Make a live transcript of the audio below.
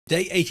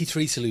Day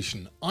 83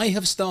 solution. I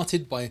have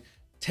started by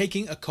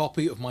taking a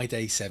copy of my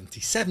day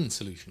 77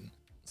 solution.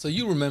 So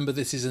you remember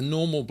this is a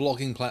normal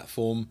blogging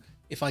platform.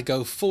 If I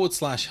go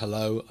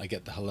 /hello, I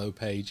get the hello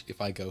page.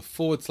 If I go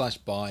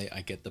 /buy,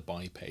 I get the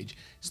buy page.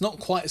 It's not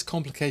quite as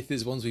complicated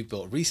as ones we've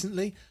built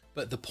recently,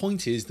 but the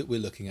point is that we're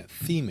looking at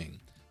theming.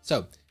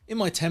 So in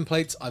my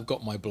templates, I've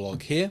got my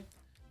blog here,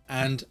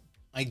 and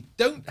I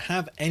don't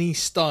have any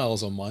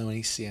styles on mine,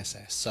 any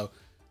CSS. So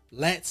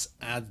let's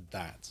add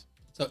that.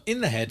 So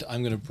in the head,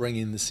 I'm going to bring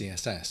in the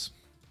CSS.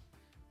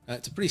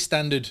 It's a pretty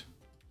standard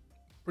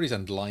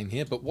line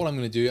here, but what I'm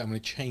going to do, I'm going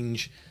to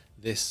change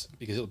this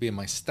because it'll be in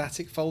my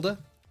static folder,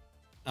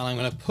 and I'm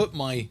going to put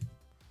my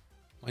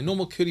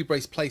normal curly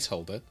brace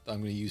placeholder that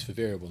I'm going to use for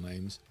variable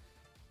names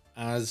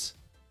as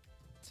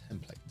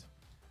template.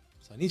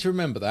 So I need to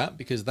remember that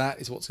because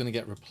that is what's going to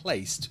get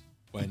replaced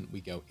when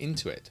we go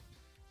into it.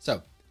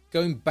 So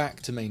going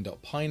back to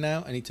main.py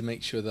now, I need to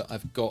make sure that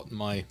I've got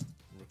my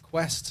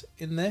request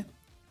in there,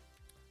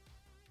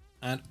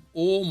 and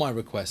all my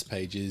request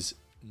pages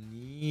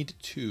need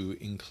to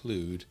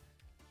include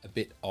a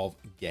bit of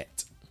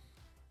get.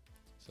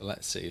 So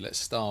let's see, let's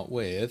start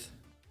with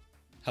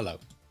hello.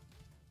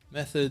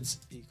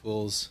 Methods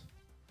equals,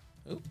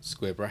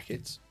 square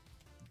brackets,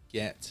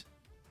 get.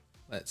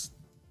 Let's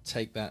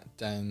take that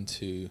down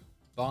to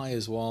buy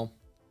as well.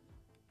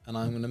 And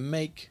I'm just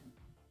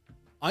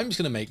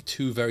going to make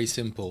two very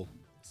simple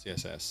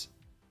CSS.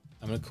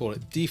 I'm going to call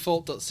it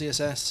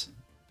default.css,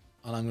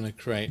 and I'm going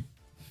to create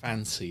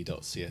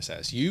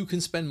fancy.css. You can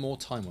spend more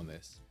time on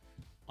this.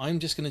 I'm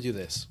just going to do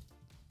this.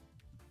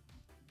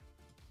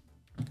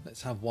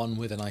 Let's have one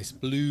with a nice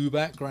blue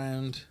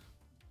background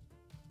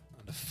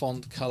and a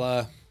font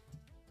color.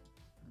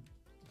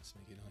 Let's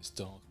make it a nice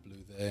dark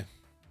blue there.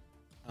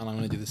 And I'm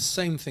going to do the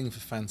same thing for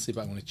fancy, but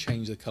I'm going to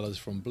change the colors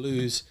from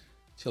blues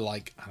to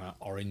like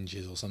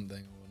oranges or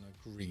something, or no,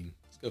 green.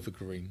 Let's go for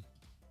green.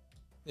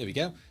 There we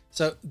go.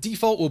 So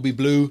default will be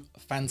blue,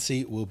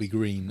 fancy will be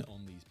green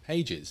on these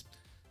pages.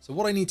 So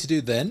what I need to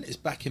do then is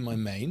back in my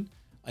main,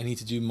 I need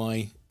to do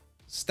my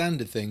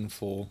standard thing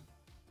for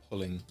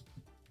pulling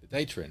the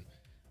data in.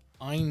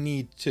 I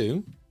need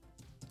to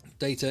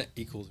data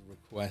equals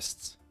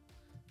requests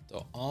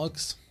dot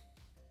args.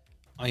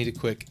 I need a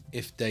quick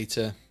if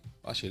data.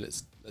 Actually,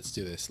 let's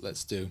do this.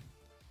 Let's do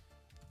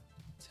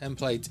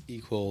template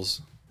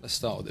equals. Let's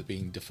start with it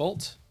being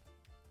default.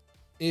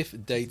 If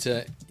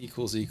data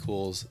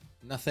equals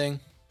nothing.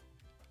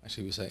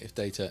 Actually, we'll say if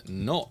data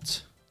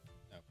not.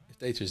 If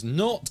data is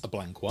not a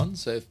blank one.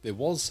 So if there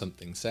was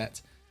something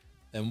set,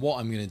 then what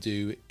I'm going to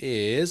do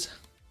is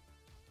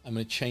I'm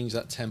going to change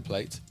that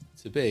template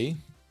to be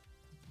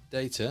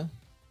data.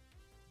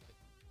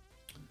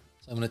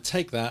 So I'm going to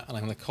take that and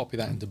I'm going to copy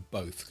that into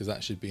both, because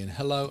that should be in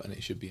hello and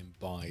it should be in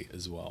buy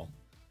as well.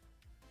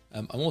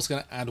 I'm also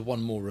going to add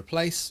one more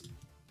replace.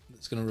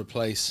 That's going to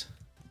replace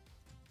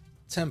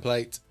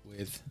template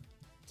with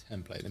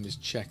template. Let me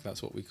just check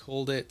that's what we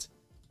called it.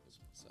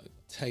 So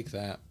take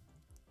that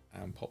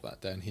and pop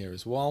that down here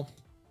as well.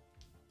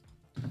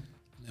 And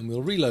then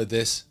we'll reload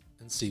this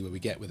and see where we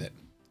get with it.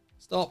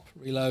 Stop,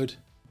 reload.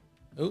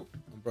 Oh,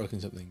 I've broken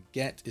something.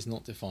 Get is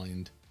not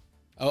defined.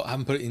 Oh, I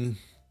haven't put it in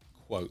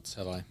quotes,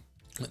 have I?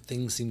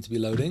 Things seem to be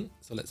loading.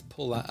 So let's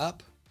pull that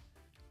up.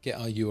 Get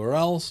our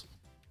URLs.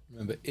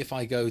 Remember, if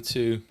I go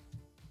to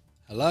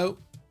hello,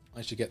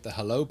 I should get the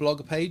hello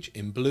blog page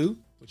in blue,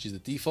 which is the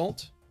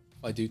default.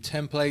 If I do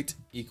template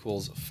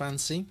equals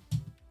fancy,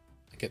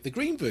 I get the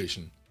green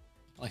version.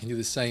 I can do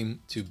the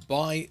same to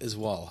buy as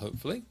well,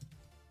 hopefully.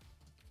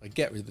 If I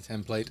get rid of the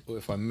template, or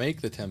if I make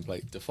the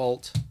template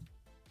default,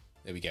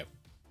 there we go.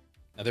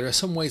 Now there are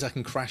some ways I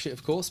can crash it,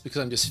 of course,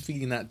 because I'm just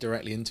feeding that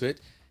directly into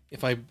it.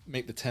 If I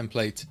make the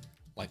template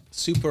like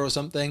super or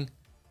something,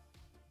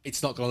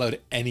 it's not going to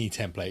load any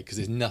template because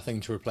there's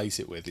nothing to replace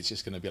it with. It's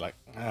just going to be like,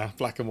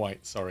 black and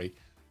white, sorry.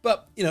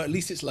 But, you know, at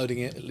least it's loading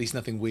it. At least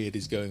nothing weird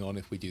is going on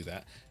if we do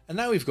that. And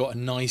now we've got a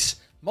nice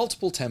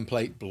multiple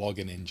template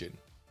blogging engine.